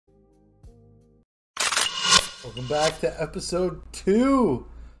Welcome back to episode 2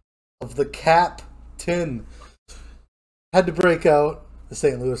 of the Captain. Had to break out the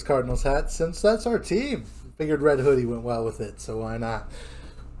St. Louis Cardinals hat since that's our team. Figured red hoodie went well with it, so why not?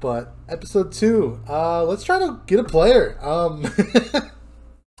 But episode 2, let's try to get a player.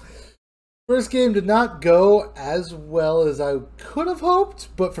 First game did not go as well as I could have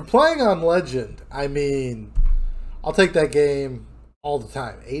hoped, but for playing on Legend, I mean, I'll take that game all the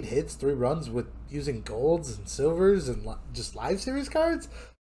time. 8 hits, 3 runs with using golds and silvers and just live series cards.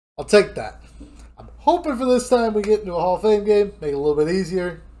 I'll take that. I'm hoping for this time we get into a Hall of Fame game, make it a little bit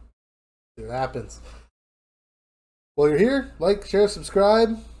easier. See what happens. While you're here, like, share,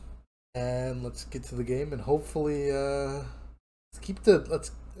 subscribe, and let's get to the game. And hopefully, let's keep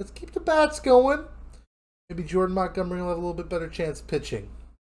the bats going. Maybe Jordan Montgomery will have a little bit better chance pitching.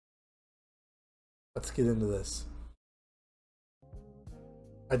 Let's get into this.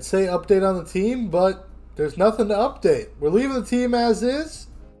 I'd say update on the team, but there's nothing to update. We're leaving the team as is.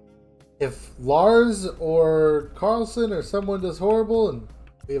 If Lars or Carlson or someone does horrible and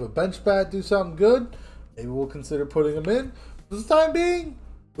we have a bench bat do something good, maybe we'll consider putting him in. For the time being,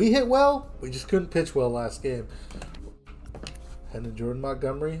 we hit well. We just couldn't pitch well last game. And then Jordan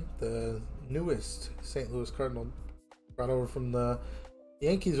Montgomery, the newest St. Louis Cardinal, brought over from the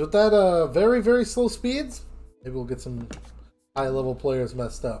Yankees with that very, very slow speeds. Maybe we'll get some high-level players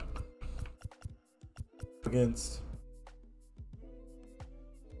messed up. Against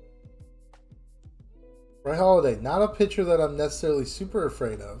Bryce Holiday, not a pitcher that I'm necessarily super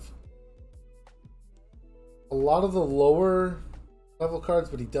afraid of. A lot of the lower level cards,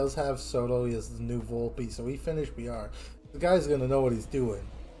 but he does have Soto. He has the new Volpe, so he finished BR. The guy's gonna know what he's doing.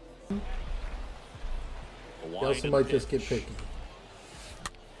 He also might just get picky.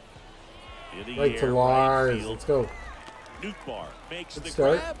 Right to Lars. Let's go. Newtbar makes Good the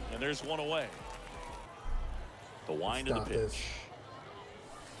start. grab, and there's one away. The wind of the pitch.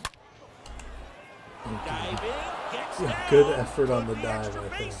 Diving, gets down, good effort on the dive, extra I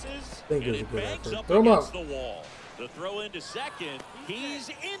think. bases, I think it and was a good bangs effort. up Throw him against up. the wall. The throw into second. He's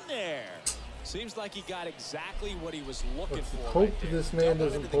in there. Seems like he got exactly what he was looking Let's for. hope right there. this man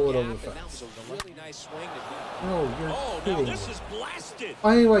doesn't pull it over the That fence. was a really nice swing to No, you're Oh, now kidding this me. is blasted.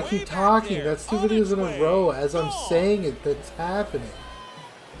 Why do I Way keep back talking? there, That's 2 on videos its in a way. row as I'm Gone. saying it that's happening.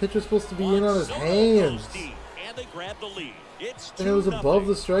 The pitcher's supposed to be in on his hands. And they grab the lead. It's And it was 2-0. above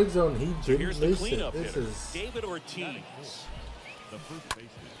the strike zone. He So didn't here's the miss cleanup it. This hitter, is... David Ortiz. The first baseman,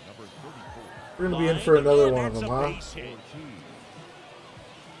 number 34. We're going to be in for another one of them, huh?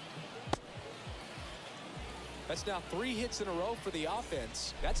 That's now 3 hits in a row for the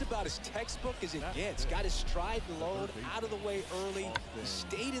offense. That's about as textbook as it gets. Got his stride load out of the way early.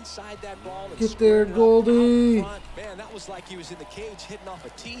 Stayed inside that ball. And Get there, Goldie. Man, that was like he was in the cage hitting off a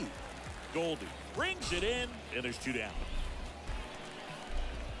tee. Goldie brings it in, and there's 2 down.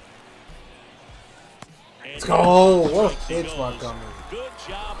 Let's go. What a pitch, Montgomery. Good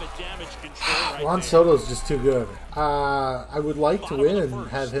job at damage control right Juan there. Soto's just too good. I would like to win and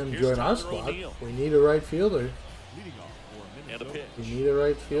have him join our squad. We need a right fielder. Leading off for And a pitch. We need a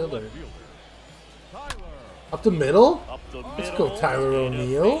right fielder. fielder, Tyler. Up the middle? Up the Let's middle, go, Tyler and a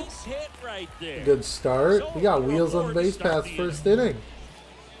O'Neill. base hit right there. Good start. We got wheels on the base path first inning.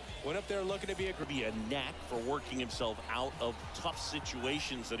 Went up there looking to be a Be a knack for working himself out of tough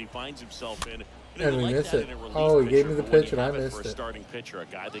situations that he finds himself in. And we like missed that it. in a relief Oh, he gave me pitcher, the but when pitch you and I have missed for it. a starting pitcher, a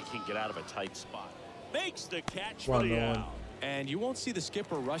guy that can get out of a tight spot. Makes the catch for 1-1. the out. And you won't see the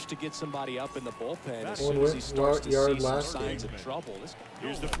skipper rush to get somebody up in the bullpen as One soon as he starts to yard see some last signs game. of trouble. This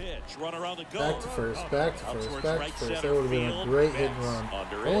Here's the pitch. Run around the go. Back to first, back to Up first, towards back right to first. center That would have been a field. great hit and Betts run.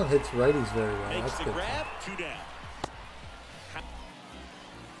 under No it. one hits righties very well. Makes That's the good. grab. 2 down.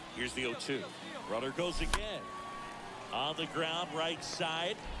 Here's the 0-2. Runner goes again. On the ground, right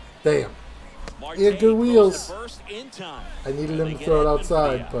side. Damn. Marte He had good goes wheels. to first in time. I needed And him they to get throw it Edman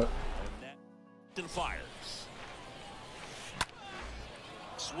outside, for the but out. And fires.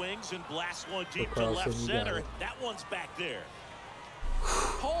 Swings and blasts one deep to Carlson, left you got center. it. That one's back there.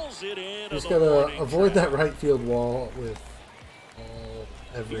 Pulls it in. just to the gotta warning avoid track. that right field wall with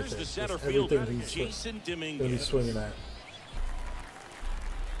everything. Here's the Just center everything fielder, he's Jason gonna be Dominguez. swinging at.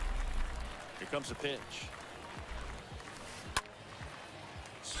 Here comes a pitch.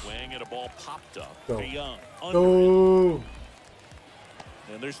 Swing and a ball popped up. Go. Young. Go!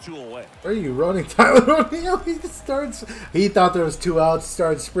 And there's 2 away. Where are you running, Tyler O'Neill? He just starts. He thought there was 2 outs.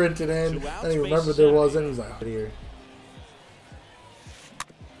 Started sprinting in, 2 outs, and he base remembered there set. wasn't. He's like, out here.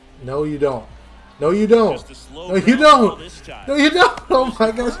 No, you don't. No, you don't. Just a slow No, you ground ball don't. this time. No, you don't. Oh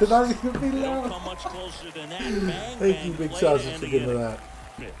my gosh, you're not even gonna be They don't loud. come much closer than that. Bang, Thank bang, you, Big play to Sausage, end for the giving me inning. that.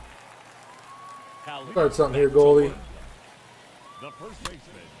 Start something here, Goldie. The first baseman.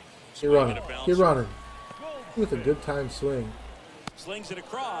 You're running. You're running. With a good time swing. Slings it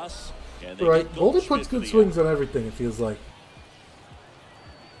across. Right. Goldie puts good swings on everything, it feels like.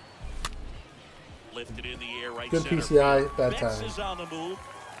 Lifted in the air, right Good center. PCI, bad time.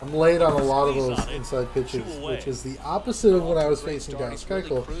 I'm late on a lot of those inside pitches, which is the opposite of when I was facing Dallas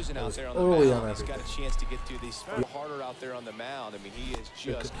Keuchel. I was early on everything. He's got a chance to get through these harder out there on the mound. I mean, he is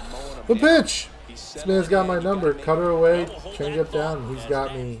just mowing them The down. pitch! This man's got my number. Cutter away, change up down. He's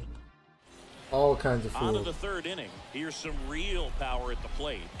got me all kinds of On to fooled. the third inning. Here's some real power at the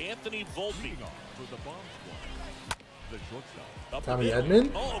plate. Anthony Volpe. For the bomb squad. The shortstop. Up the Tommy middle.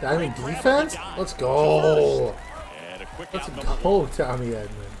 Edman? Oh, Diamond great grab defense? on the Let's dime. go! And a quick Let's out number go, one. Tommy Edman.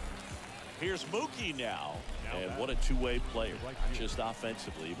 Here's Mookie now. And what a two-way player. Not just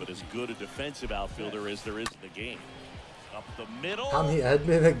offensively, but as good a defensive outfielder as there is in the game. Up the middle. Tommy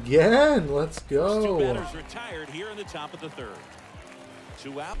Edman again. Let's Two go. batters retired here in the top of the third.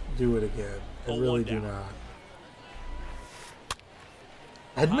 Two out. Do it again. I The really one do down. not.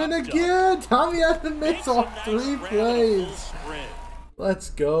 Edman Popped up. again. Tommy Edman makes all Nice three round of full plays. sprint. Let's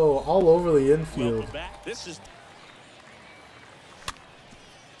go. All over the infield. Welcome back. This is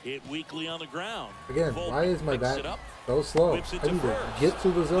hit weakly on the ground. Again, Volpe why is my picks bat it up, so slow? whips it I to need to first. get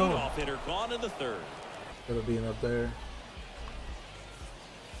through the zone. Leadoff hitter gone in the third. Gotta be up there.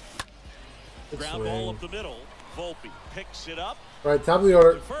 Good Ground ball swing. up the middle. Volpe picks it up. All right, top of the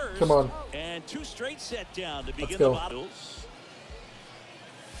order. To first. Come on. And two straight set down to begin go. the bottom.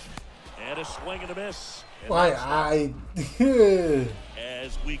 And a swing and a miss. And Why that's I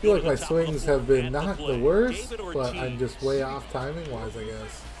as we feel go like to my the top of the swings fourth have been at not the plate. worst, David but I'm Ortiz. just way off timing wise, I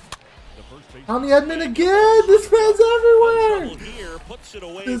guess. The first baseman. Tommy Edman again! This man's everywhere! Trouble here, puts it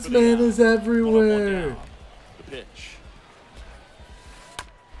away This for the man out. is 1 up, 1 everywhere. down. The pitch.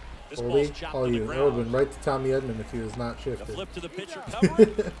 This Goldie, ball's chopped all to the you. That would have ground. been right to Tommy Edman if he was not The shifted. flip to the pitcher, cover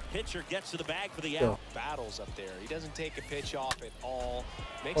it. Pitcher gets to the bag for the Go. out. Battles up there. He doesn't take a pitch off at all.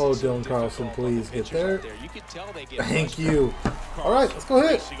 Makes Oh, it so Dylan Carlson, difficult on the please get pitchers there. up You can tell they get Thank frustrated. you. All right, let's go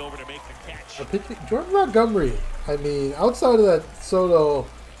hit. Racing over to make the catch. Jordan Montgomery, I mean, outside of that Soto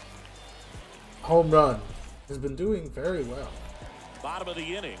home run, has been doing very well. Bottom of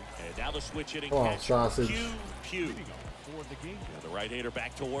the inning. And now the switch hitting Oh, catcher. sausage. Pew. For the game. The right-hander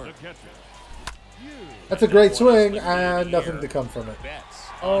back to work. The catcher. That's a great swing, and nothing to come from it. Betts.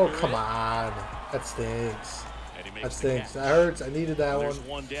 Oh, Under come it. on. That stinks. And he makes That the stinks. catch. That hurts. I needed that There's one.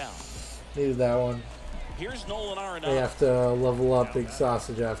 one down. Needed that one. Here's Nolan Arenado. They have to level up Big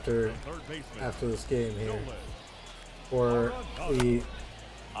Sausage after Third baseman. this game here. Nolan. Or we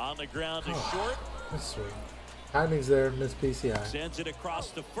On the ground is short. this swing. Timing's there, miss PCI. Sends it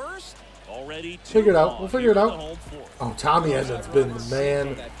across to first. Already two Figure it out. gone We'll figure it here in out. the home fourth. Oh, Tommy Edman's been the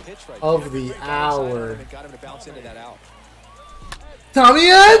man of the hour. Got him to bounce into that out. Tommy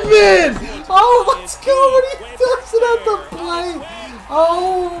Edman! Oh, let's go when he does it at the plate.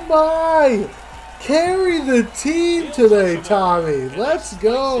 Oh my! Carry the team today, Tommy. Let's Into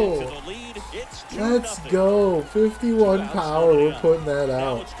go. the lead. It's 2-0. Let's go. 51 power. We're putting that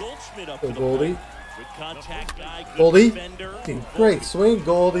Now out. it's Goldschmidt up So to the Goldie. plate. Good contact guy. Good Goldie. defender. Great swing,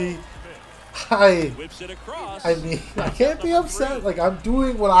 Goldie. I Whips it across. mean, I can't be upset. Like, I'm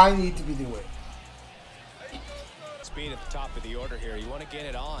doing what I need to be doing. Speed at the top of the order here. You want to get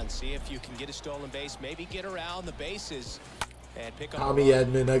it on. See if you can get a stolen base. Maybe get around the bases and pick up. Tommy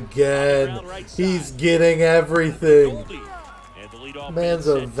Edman again. He's getting everything. Goldie. And the leadoff Man's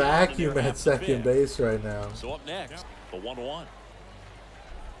man a set down vacuum in there at after the second fifth. base right now. So up next, the 1-1.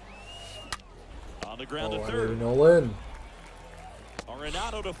 On the ground Oh, to I third. didn't know in.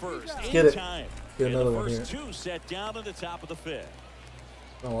 Arenado to first. Get In it. time. Get And another the one first here. two set down at the top of the fifth.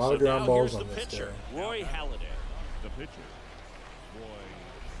 A lot So of ground now balls here's on the this pitcher, guy. Roy Halladay. The pitcher. Roy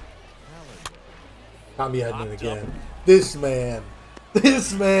Halladay. Tommy Edman Popped again. This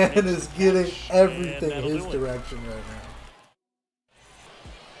man is getting everything that'll his do it. direction right now.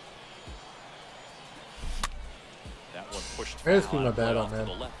 That one pushed I just foul keep my out, bat way on, off to man.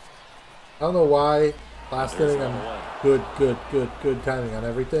 the left. I don't know why. Last There's inning, one I'm away. good timing on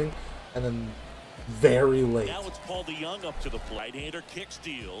everything, and then very late. Now it's Paul DeYoung up to the plate. Right-hander kick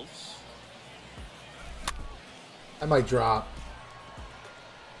steals. I might drop.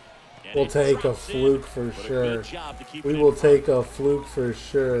 And We'll it take a drops in, fluke for but a sure. good job to keep We it in will front. take a fluke for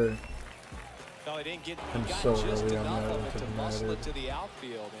sure. No, he didn't get. I'm He got so just early on enough that of one it to to be muscle mad it to the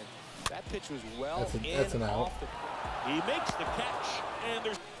outfield, and that pitch was well That's in an out. off the. He makes the catch, and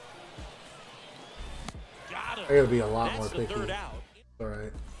there's. Got him. I gotta be a lot That's more the picky. third out. All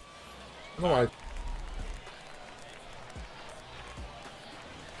right. I don't know why.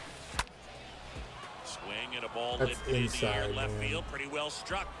 And a ball That's lifted inside, in the air, left man. field, pretty well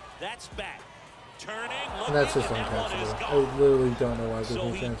struck. That's back. Turning, And that's looking, just and that one is uncatchable. I gone. literally don't know why there's So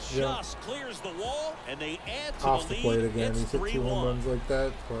no he chance to jump. just clears the wall, and they add to Off the the lead. plate again. It's He's hit 2 home 3-1. runs like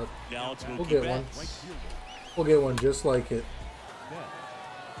that, but Now it's we'll Mookie get one. Betts. We'll get one just like it.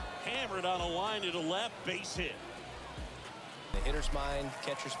 Hammered on a line to the left, base hit. The hitter's mind,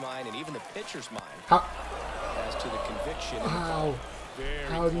 catcher's mind, and even the pitcher's mind How? as to the conviction. in the How? call. Very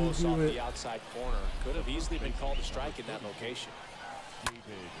How do you close do off it? the outside corner. Could have easily been called a strike in that location.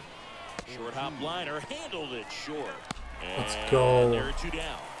 Short hop liner, handled it short. Let's And go. there are 2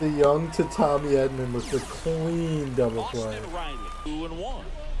 down. The young to Tommy Edman with the clean double play. Austin Riley, 2-1.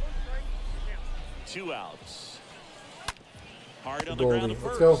 2 outs. Hard on the ground Goldie. at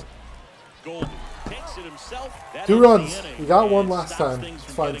Let's first. go. Goldie takes it himself. That 2 ends the runs. inning We got one and last stops time. things Let's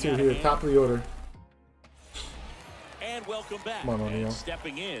from find getting 2 out here. of hand. Top of the order. And welcome back. Come on, O'Neal. And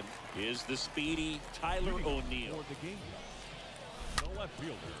stepping in is the speedy Tyler O'Neill. The left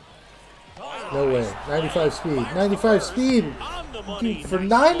fielder. No way. 95 speed. 95 speed. On the money. Dude, for Nice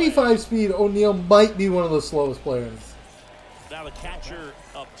 95 play. speed, O'Neal might be one of the slowest players. Now the catcher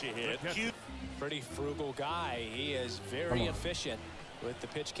up to hit. Cute. Pretty frugal guy. He is very efficient with the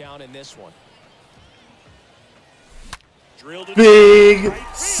pitch count in this one. Drilled it. Big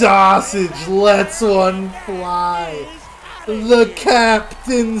sausage lets one fly. The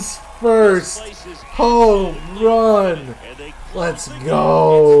captain's first home run. And they Let's close the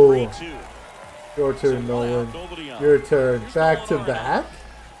go. game. It's 3-2. Your turn, So one Nolan. out, nobody on. Your turn. Here's Back to Nolan. back.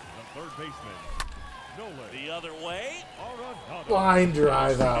 The third baseman. Nolan. The other way. Arenado. Line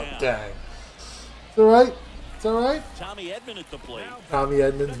drive out. Dang. It's alright. It's alright. Tommy Edman at the plate. Tommy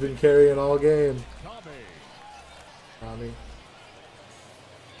Edman's been carrying all game. Tommy. Tommy.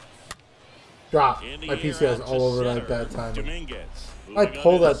 Drop. In the My air PCI's out all to over center. that bad timing. Dominguez. I moving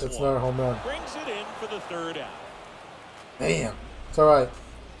pull under that. this That's one. not a home run. Brings it in for the 3rd out. Damn. It's alright.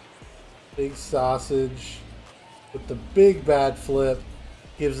 Big sausage with the big bad flip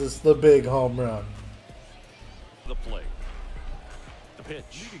gives us the big home run. The plate. The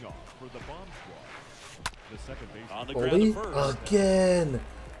pitch. Leading off for the bomb squad. The second baseman. On the ground Goldie at first. again. And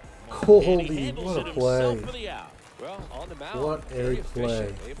he Goldie, handles what it a himself play. for the out. Well, on the mound, What a very play.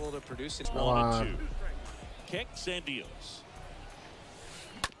 efficient, able to produce his 1-2. Kicks and deals.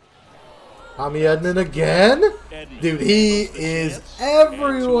 Tommy Edman again? Edman Dude, he handles the is chance. And 2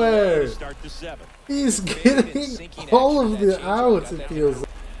 away everywhere. to start the 7th. He's Big and getting sinking all action of that the changeup. outs, Got it that feels like.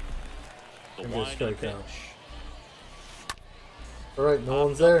 The And wind just and the strike out. pitch. Alright, no Popped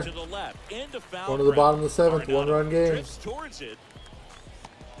one's up there. to the left, into foul Going to the ground. bottom of the 7th, Arenado 1-run game. drifts towards it,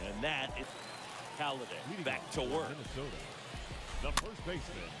 and that is Halliday back to work. Minnesota. The first baseman.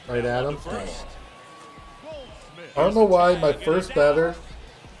 Right at him. First. Goldsmith. I don't know why my first batter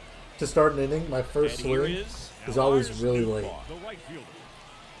to start an inning, my first And here swing, is always Lars really Nootbaar. late. The right fielder.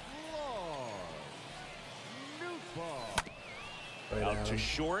 Lars Nootbaar. Right Out at to him.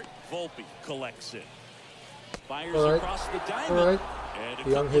 short, Volpe collects it. Fires All right. across the diamond. Alright. And a The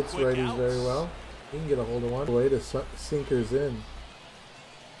young couple hits quick righties outs. very well. He can get a hold of one. Way to sinkers in.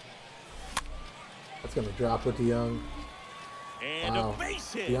 That's going to drop with the young. And Wow. a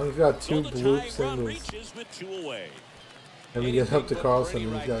base hit. The Young's got So 2 the bloop tying run singles. reaches with 2 away. And we get up to Anything but Carlson, Brady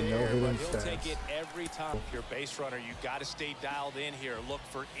and he's right got no there, hitting but he'll take stats. it every time. If you're a base runner, you got to stay dialed in here. Look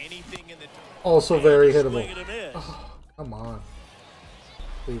for anything in the. Also very And a hittable. swing and a miss. Oh, come on.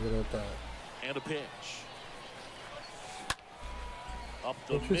 Leave it at that. And a pitch. Up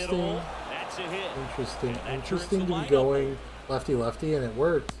the Interesting. middle. That's a hit. Interesting. And that Interesting turns to the be lineup. going lefty-lefty, and it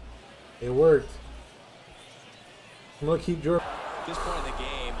worked. It worked. I'm going to keep Jordan. At this point in the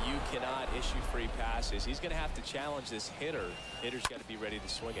game, you cannot issue free passes. He's going to have to challenge this hitter. Hitter's got to be ready to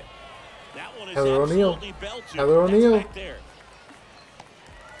swing it. That one is Tyler O'Neill. absolutely belted. Tyler That's O'Neill. back there.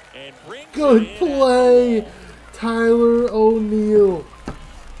 And brings Good it in at play, the wall. Tyler O'Neill.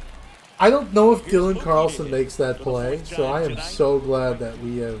 I don't know if Here's Dylan Mookie Carlson to makes that for the play, fourth so time I am tonight. so glad that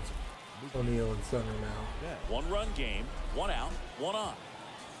we have O'Neill in center now. 1-run game, 1 out, 1 on.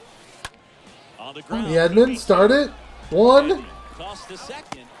 On the ground. The Edman, start it. 1. Edman tossed the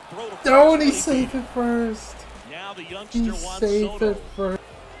second. Throw to Oh, and first, he's but he safe at first. Now the youngster He's wants safe Soto. at first.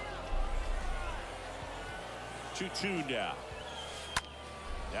 2-2 now.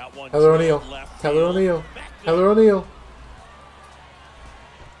 That one Tyler O'Neill. left Tyler field. O'Neill. Back to Tyler O'Neill.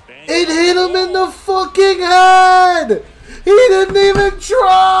 bang. It hit him in the fucking head. He didn't even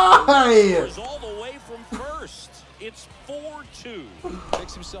try. Scores all the way from first. It's 4-2.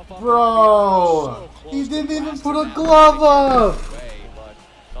 Picks himself up. Bro, So close he to didn't even blasting put a that glove up. way, but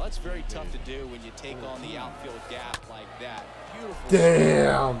well, that's very tough to do when you take on the outfield gap like that. Beautiful.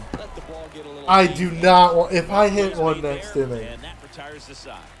 Damn. Let the ball get a little I deep. do not want. If I hit one next inning, And that retires the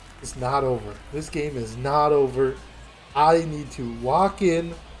side. it's not over. This game is not over. I need to walk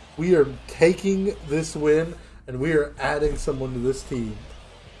in. We are taking this win, and we are adding someone to this team.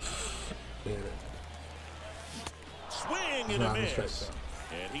 Damn it. Swing He's and a not gonna strike miss. that.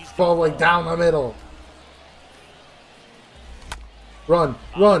 And he's Ball like down the middle. Run,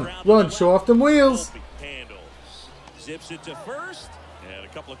 run, run. Show off them wheels. Handles. Zips it to first. And a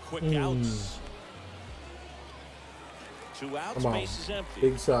couple of quick outs. 2 outs, Come on. base is empty.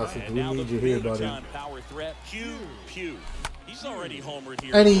 Big sausage. And We now need the you here, big buddy. time power threat, Pugh. He's already homered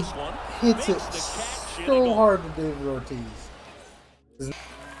here. And in he this one. hits it Makes the catch and a so goal. hard to David Ortiz.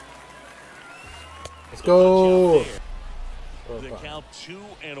 Let's go. The count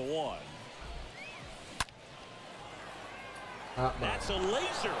 2-1. Not mine. That's a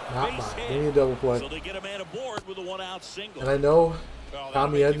laser. Not Base mine. hit. Give me a double play. So they get a man aboard with a 1-out single. And I know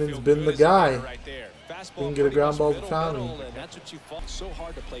Tommy Edman's been the guy. Right there. Fastball He can get a pretty ground much ball to middle, Tommy. middle, and that's what you fought so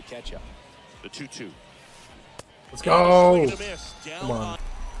hard to play catch up. The 2-2. Let's go. Swing and a miss. Down Come on.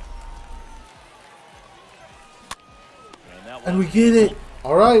 And, that And one we get it.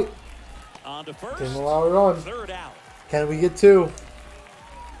 All right. on to first. Didn't allow a run. 3rd out. Can we get 2?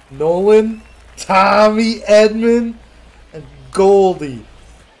 Nolan, Tommy Edman, and Goldie.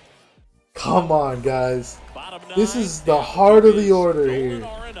 Come on, guys. Bottom 9, This is the and heart of it the is order Nolan here.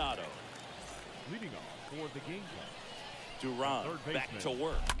 Arenado. Leading off for the game clock. Duran Third back baseman. to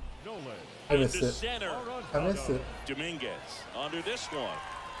work. Nolan. I missed Into it. center. I missed it. Dominguez under this one.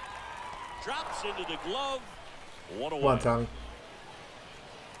 Drops into the glove. 1 away. Come on, Tommy.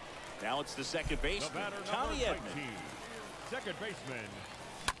 Now it's the second The baseman, batter Tommy number Edman. 19. Second baseman,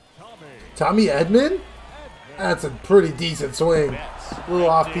 Tommy Tommy Edman? Edman. That's a pretty decent swing. Betts A little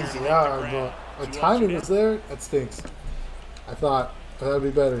right off there to make the PCR, grab. but the 2 timing ups was there. That stinks. I thought that would be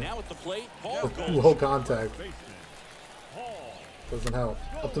better. Now at the plate, Paul With Gold. low contact. Baseman, Paul. Doesn't help.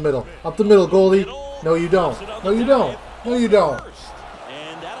 Up the middle. Up the middle, Goldie. No, you don't. No, you don't. No, you don't.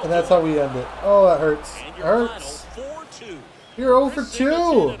 And that's how we end it. Oh, that hurts. It And your hurts. final 4-2. You're 0 for Chris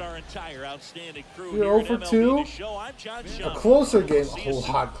Singleton 2. and our entire outstanding crew You're here 0 for at MLB 2. The Show. I'm John A Schaefer. closer game. See A you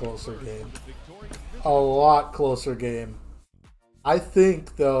soon. lot closer game. A lot closer game. I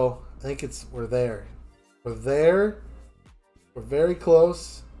think, though, we're there. We're there. We're very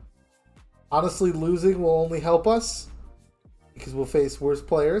close. Honestly, losing will only help us because we'll face worse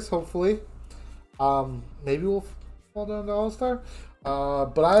players, hopefully. Maybe we'll fall down to All-Star.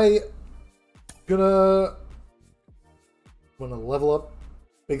 But I'm gonna level up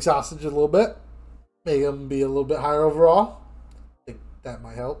Big Sausage a little bit. Make him be a little bit higher overall. I think that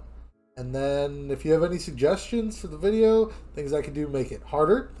might help. And then if you have any suggestions for the video, things I could do to make it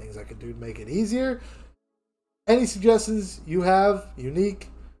harder, things I could do to make it easier, any suggestions you have, unique,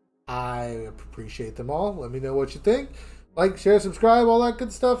 I appreciate them all. Let me know what you think. Like, share, subscribe, all that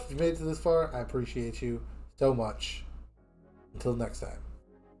good stuff. If you made it to this far, I appreciate you so much. Until next time.